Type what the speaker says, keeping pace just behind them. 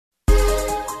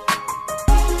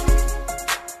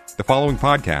The following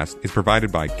podcast is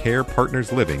provided by Care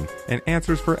Partners Living and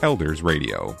Answers for Elders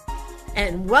Radio.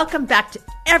 And welcome back to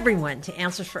everyone to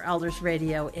Answers for Elders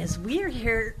Radio, as we are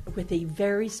here with a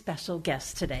very special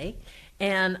guest today.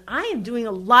 And I am doing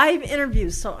a live interview,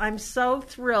 so I'm so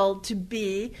thrilled to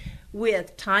be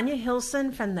with Tanya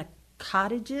Hilson from the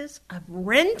Cottages of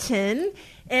Renton.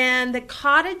 And the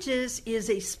Cottages is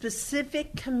a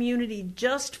specific community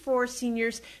just for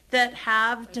seniors that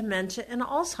have dementia and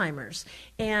Alzheimer's.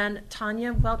 And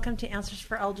Tanya, welcome to Answers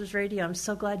for Elders Radio. I'm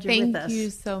so glad you're with us. Thank you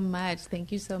so much.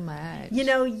 Thank you so much. You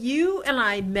know, you and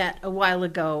I met a while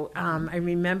ago. I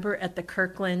remember at the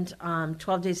Kirkland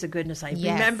 12 Days of Goodness. I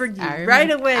remembered you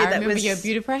right away. I remember your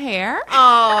beautiful hair.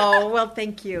 Oh, well,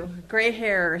 thank you. Gray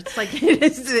hair. It's like it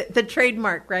is the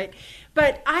trademark, right?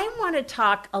 But I want to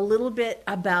talk a little bit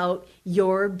about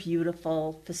your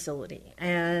beautiful facility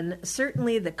and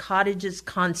certainly the Cottages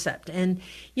concept. And,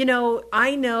 you know,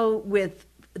 I know with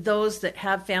those that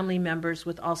have family members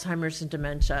with Alzheimer's and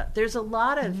dementia, there's a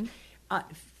lot of,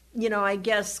 I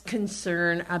guess,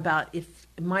 concern about if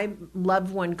my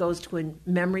loved one goes to a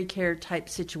memory care type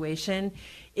situation,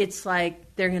 it's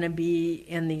like they're going to be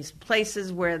in these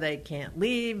places where they can't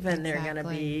leave, and they're going to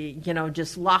be,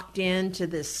 just locked into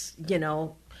this,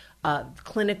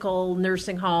 clinical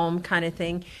nursing home kind of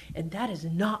thing. And that is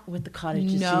not what the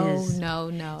Cottages is.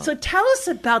 No. So tell us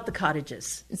about the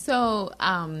Cottages. So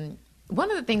one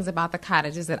of the things about the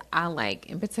Cottages that I like,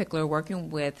 in particular, working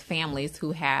with families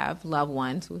who have loved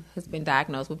ones who has been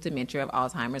diagnosed with dementia or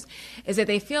Alzheimer's, is that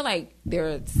they feel like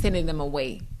they're sending them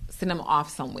away, send them off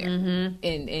somewhere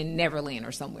in Neverland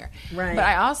or somewhere. Right. But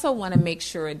I also want to make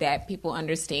sure that people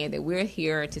understand that we're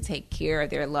here to take care of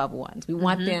their loved ones. We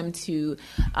want them to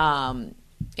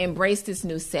embrace this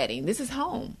new setting. This is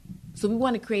home. So we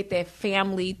want to create that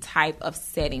family type of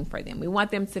setting for them. We want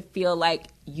them to feel like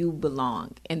you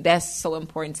belong. And that's so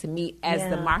important to me as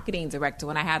the marketing director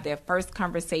when I have their first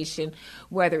conversation,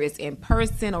 whether it's in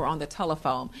person or on the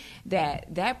telephone,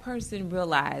 that person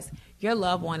realize your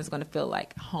loved one is going to feel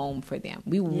like home for them.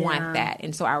 We want that.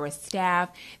 And so our staff,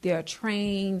 they're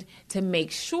trained to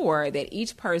make sure that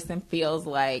each person feels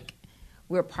like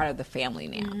we're part of the family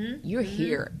now. You're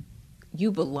here.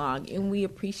 You belong, and we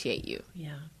appreciate you.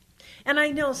 Yeah. And I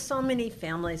know so many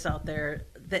families out there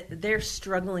that they're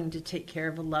struggling to take care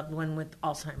of a loved one with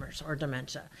Alzheimer's or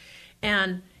dementia.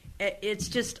 And it's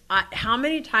just, how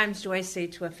many times do I say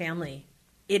to a family,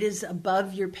 it is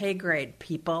above your pay grade,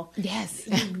 people. Yes.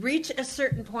 You reach a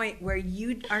certain point where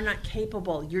you are not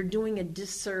capable. You're doing a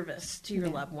disservice to your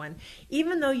loved one,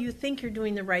 even though you think you're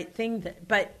doing the right thing.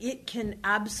 But it can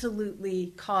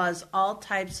absolutely cause all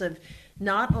types of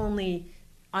not only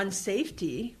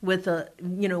unsafety with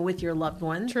with your loved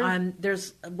one. True.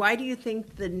 Why do you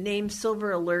think the name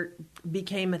Silver Alert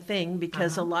became a thing?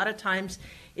 Because a lot of times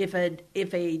if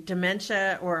a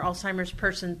dementia or Alzheimer's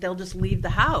person, they'll just leave the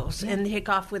house and take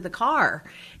off with the car.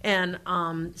 And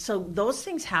so those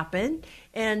things happen.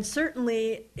 And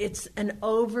certainly it's an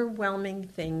overwhelming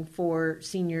thing for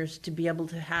seniors to be able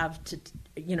to have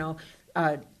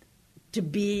to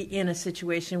be in a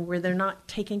situation where they're not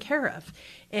taken care of.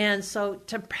 And so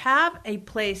to have a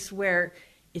place where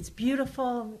it's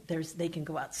beautiful, they can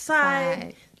go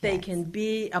outside, they can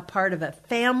be a part of a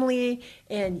family,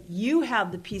 and you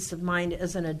have the peace of mind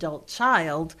as an adult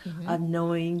child of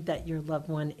knowing that your loved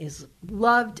one is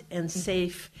loved and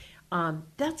safe.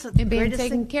 That's the and being greatest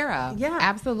taken thing. care of. Yeah,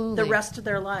 absolutely. The rest of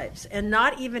their lives, and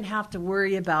not even have to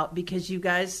worry about, because you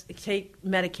guys take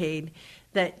Medicaid,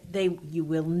 that you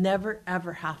will never,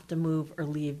 ever have to move or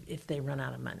leave if they run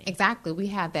out of money. Exactly. We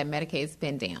have that Medicaid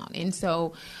spend down. And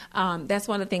so that's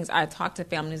one of the things I talk to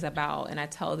families about, and I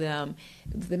tell them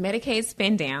the Medicaid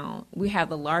spend down, we have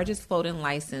the largest floating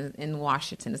license in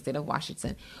Washington, the state of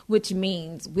Washington, which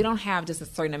means we don't have just a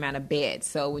certain amount of beds.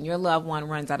 So when your loved one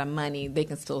runs out of money, they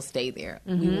can still stay there.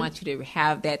 We want you to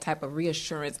have that type of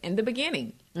reassurance in the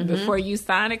beginning. Before you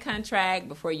sign a contract,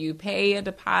 before you pay a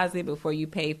deposit, before you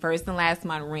pay first and last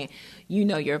month rent, you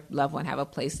know your loved one have a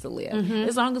place to live.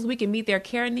 As long as we can meet their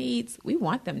care needs, we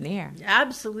want them there.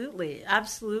 Absolutely.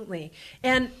 Absolutely.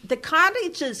 And the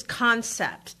Cottages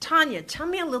concept, Tanya, tell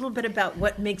me a little bit about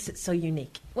what makes it so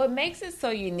unique. What makes it so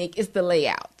unique is the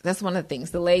layout. That's one of the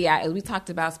things. The layout, as we talked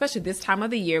about, especially this time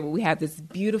of the year where we have this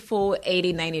beautiful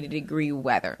 80, 90 degree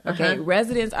weather. Okay,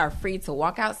 residents are free to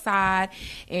walk outside,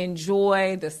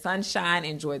 enjoy the sunshine,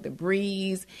 enjoy the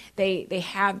breeze. They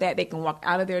have that. They can walk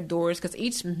out of their doors because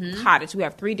each cottage, we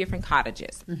have 3 different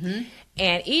cottages.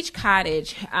 And each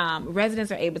cottage,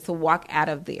 residents are able to walk out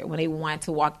of there when they want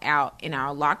to walk out in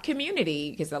our locked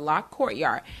community. It's a locked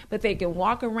courtyard. But they can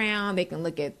walk around. They can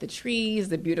look at the trees,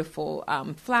 the beautiful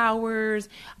flowers,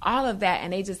 all of that.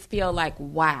 And they just feel like,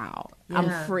 wow,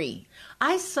 I'm free.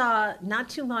 I saw not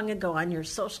too long ago on your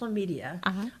social media,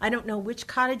 I don't know which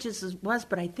cottages it was,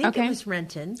 but I think it was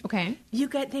Renton. Okay.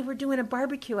 They were doing a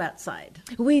barbecue outside.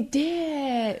 We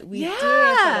did. We did for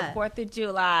the 4th of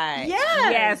July.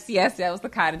 Yes. That was the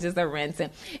cottages of Renton.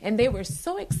 And they were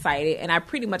so excited, and I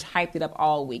pretty much hyped it up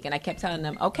all week. And I kept telling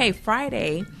them, okay,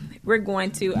 Friday, we're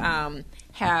going to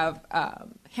have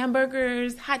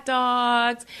hamburgers, hot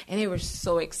dogs, and they were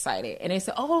so excited. And they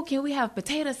said, oh, can we have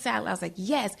potato salad? I was like,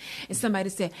 yes. And somebody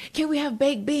said, can we have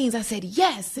baked beans? I said,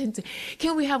 yes. And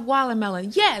can we have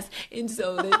watermelon? Yes. And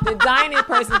so the dining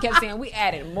person kept saying, we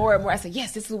added more and more. I said,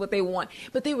 yes, this is what they want.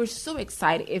 But they were so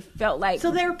excited. It felt like... So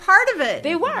they were part of it.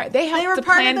 They were. They helped to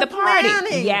plan the party.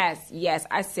 Yes.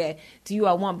 I said, do you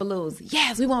all want balloons?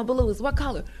 Yes, we want balloons. What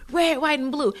color? Red, white, and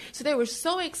blue. So they were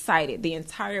so excited the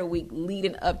entire week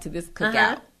leading up to this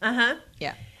cookout.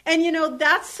 Yeah. And,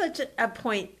 that's such a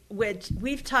point which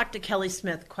we've talked to Kelly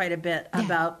Smith quite a bit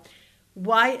about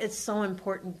why it's so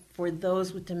important for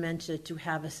those with dementia to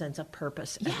have a sense of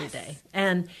purpose every day.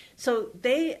 And so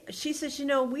she says,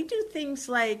 we do things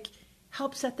like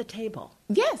help set the table.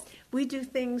 Yes. We do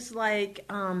things like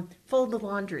fold the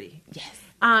laundry. Yes.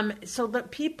 So that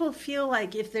people feel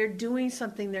like if they're doing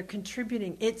something, they're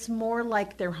contributing. It's more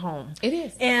like their home. It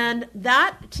is. And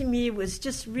that, to me, was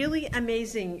just really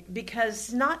amazing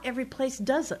because not every place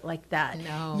does it like that.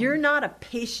 No. You're not a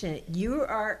patient. You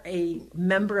are a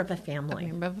member of a family. A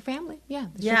member of a family. Yeah.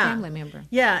 Your family member.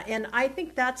 Yeah. And I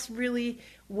think that's really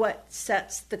what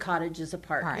sets the cottages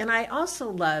apart. Right. And I also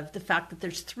love the fact that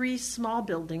there's 3 small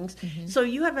buildings. So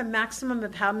you have a maximum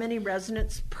of how many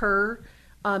residents per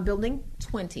building?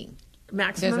 20.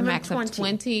 There's a maximum of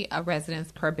 20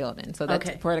 residents per building. So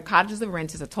that's for the cottages of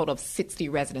rent is a total of 60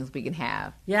 residents we can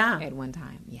have at one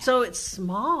time. Yeah. So it's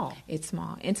small. It's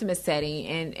small. Intimate setting.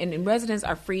 And residents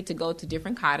are free to go to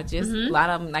different cottages. A lot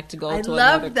of them like to go to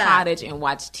another cottage and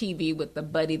watch TV with the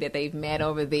buddy that they've met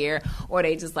over there. Or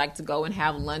they just like to go and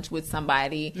have lunch with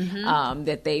somebody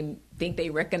that they think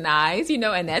they recognize,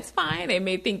 and that's fine. They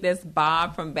may think that's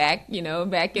Bob from back in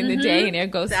the day, and they'll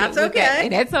go sit with that.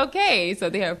 And that's okay. So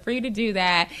they are free to do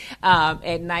that.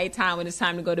 At nighttime, when it's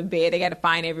time to go to bed, they got to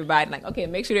find everybody. Like, okay,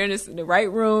 make sure they're in the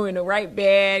right room, in the right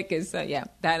bed, because,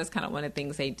 that is kind of one of the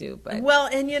things they do. But well,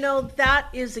 and, that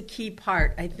is a key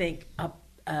part, I think,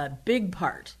 a big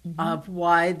part of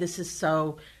why this is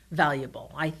so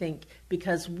valuable, I think,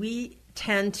 because we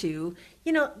tend to,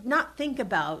 not think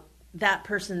about that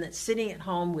person that's sitting at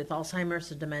home with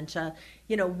Alzheimer's or dementia,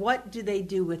 what do they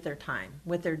do with their time,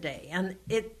 with their day? And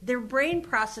their brain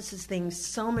processes things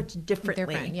so much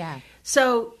differently.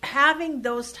 So having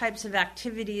those types of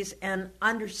activities and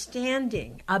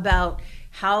understanding about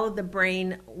how the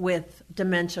brain with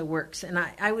dementia works. And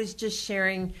I was just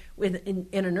sharing in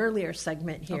an earlier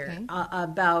segment here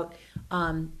about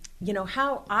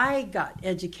how I got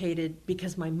educated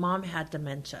because my mom had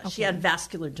dementia. She had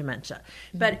vascular dementia.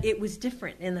 But it was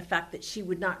different in the fact that she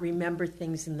would not remember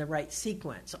things in the right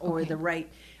sequence or the right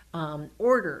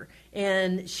order.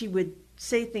 And she would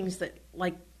say things that,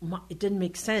 like, it didn't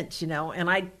make sense, and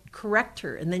I'd correct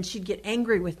her. And then she'd get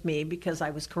angry with me because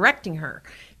I was correcting her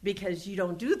because you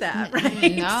don't do that,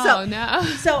 right? No.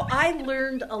 So I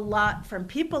learned a lot from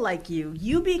people like you.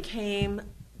 You became...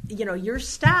 your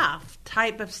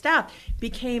type of staff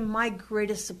became my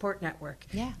greatest support network.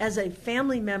 Yeah. As a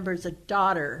family member, as a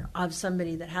daughter of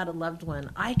somebody that had a loved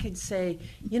one, I could say,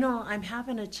 I'm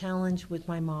having a challenge with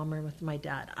my mom or with my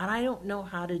dad, and I don't know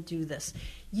how to do this.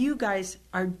 You guys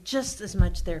are just as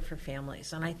much there for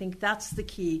families, and I think that's the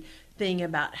key thing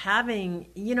about having,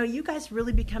 you guys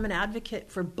really become an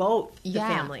advocate for both the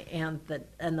family and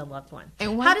the loved one.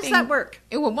 And how does that work?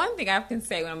 Well, one thing I can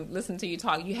say when I'm listening to you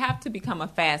talk, you have to become a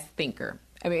fast thinker.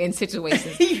 In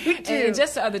situations. You do. And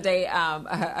just the other day,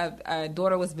 a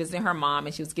daughter was visiting her mom,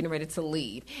 and she was getting ready to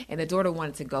leave. And the daughter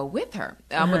wanted to go with her.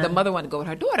 But the mother wanted to go with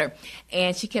her daughter.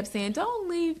 And she kept saying, don't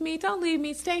leave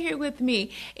me, stay here with me.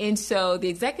 And so the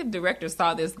executive director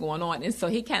saw this going on. And so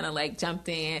he kind of jumped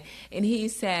in, and he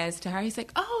says to her, he's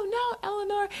like, oh, no,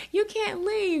 Eleanor, you can't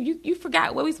leave. You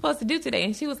forgot what we're supposed to do today.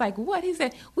 And she was like, what? He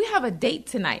said, we have a date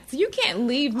tonight, so you can't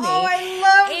leave me. Oh, I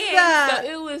love that.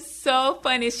 So it was so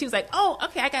funny. She was like, oh,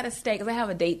 okay, I got to stay because I have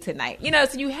a date tonight.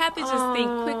 So you have to just think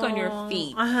quick on your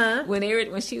feet.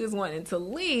 When she was wanting to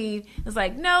leave, it's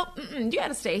like, no, you got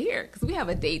to stay here because we have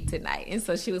a date tonight. And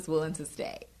so she was willing to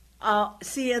stay.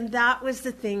 See, and that was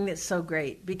the thing that's so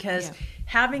great because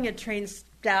having a trained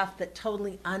staff that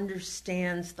totally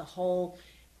understands the whole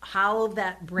how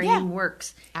that brain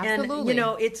works. Absolutely.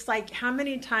 And, it's like how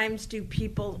many times do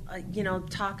people,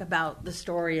 talk about the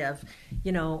story of,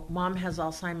 mom has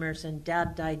Alzheimer's and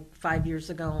dad died 5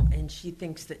 years ago and she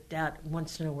thinks that dad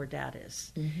wants to know where dad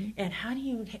is. Mm-hmm. And how do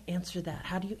you answer that?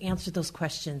 How do you answer those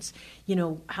questions?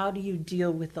 How do you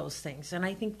deal with those things? And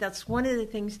I think that's one of the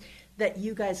things that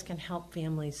you guys can help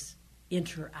families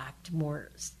interact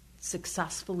more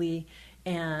successfully,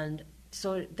 and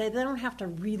so they don't have to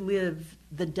relive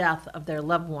the death of their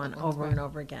loved one over and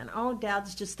over again. Oh,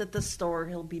 dad's just at the store.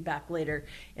 He'll be back later.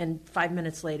 And 5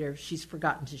 minutes later, she's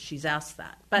forgotten she's asked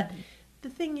that. But the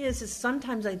thing is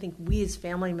sometimes I think we as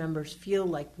family members feel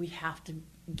like we have to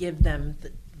give them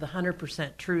the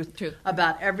 100% truth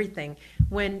about everything,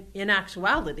 when in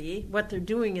actuality, what they're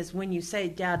doing is when you say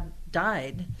dad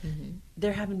died,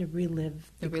 they're having to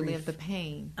relive the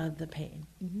pain of the pain.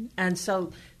 Mm-hmm. And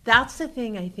so that's the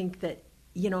thing I think that,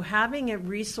 having a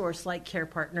resource like Care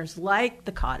Partners, like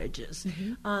the cottages,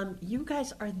 you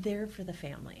guys are there for the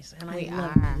families. And I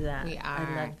love that. We are.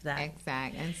 I love that.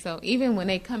 Exactly. And so even when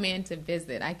they come in to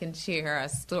visit, I can share a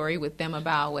story with them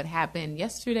about what happened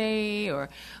yesterday or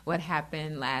what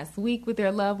happened last week with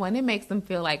their loved one. It makes them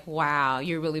feel like, wow,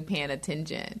 you're really paying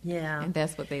attention. Yeah. And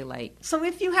that's what they like. So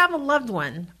if you have a loved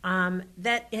one and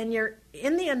you're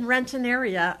in the Renton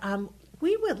area,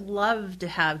 we would love to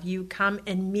have you come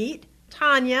and meet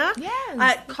Tanya.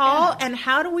 Yes. Call, and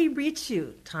how do we reach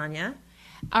you, Tanya?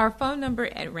 Our phone number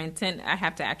at Renton, I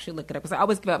have to actually look it up because I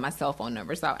always give out my cell phone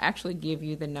number. So I'll actually give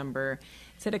you the number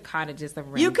to the cottages of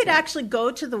Renton. You could actually go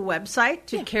to the website,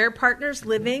 to Care Partners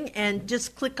Living, and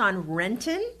just click on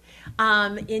Renton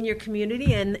in your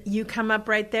community, and you come up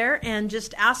right there and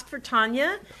just ask for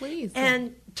Tanya. Please.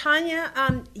 And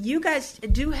Tanya, you guys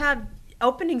do have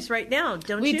openings right now,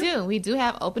 don't you? We do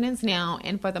have openings now,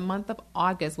 and for the month of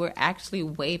August, we're actually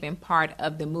waiving part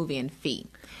of the move-in fee.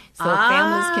 So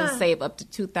families can save up to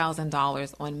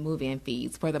 $2,000 on move-in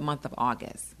fees for the month of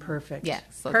August. Perfect. Yes,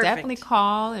 so definitely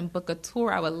call and book a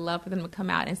tour. I would love for them to come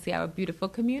out and see our beautiful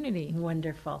community.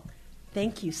 Wonderful.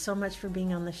 Thank you so much for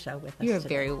being on the show with us You're today.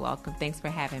 very welcome. Thanks for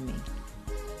having me.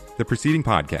 The preceding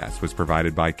podcast was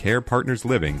provided by Care Partners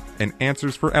Living and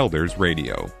Answers for Elders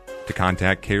Radio. To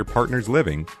contact Care Partners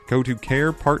Living, go to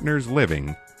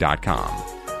carepartnersliving.com.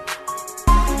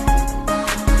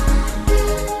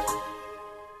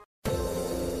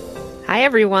 Hi,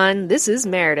 everyone. This is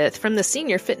Meredith from the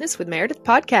Senior Fitness with Meredith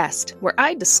podcast, where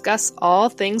I discuss all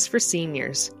things for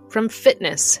seniors. From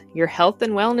fitness, your health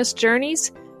and wellness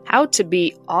journeys, how to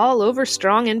be all over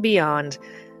strong and beyond.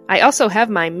 I also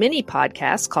have my mini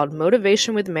podcast called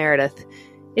Motivation with Meredith.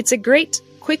 It's a great,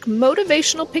 quick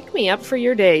motivational pick-me-up for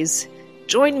your days.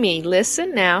 Join me,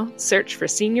 listen now, search for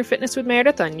Senior Fitness with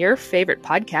Meredith on your favorite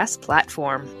podcast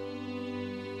platform.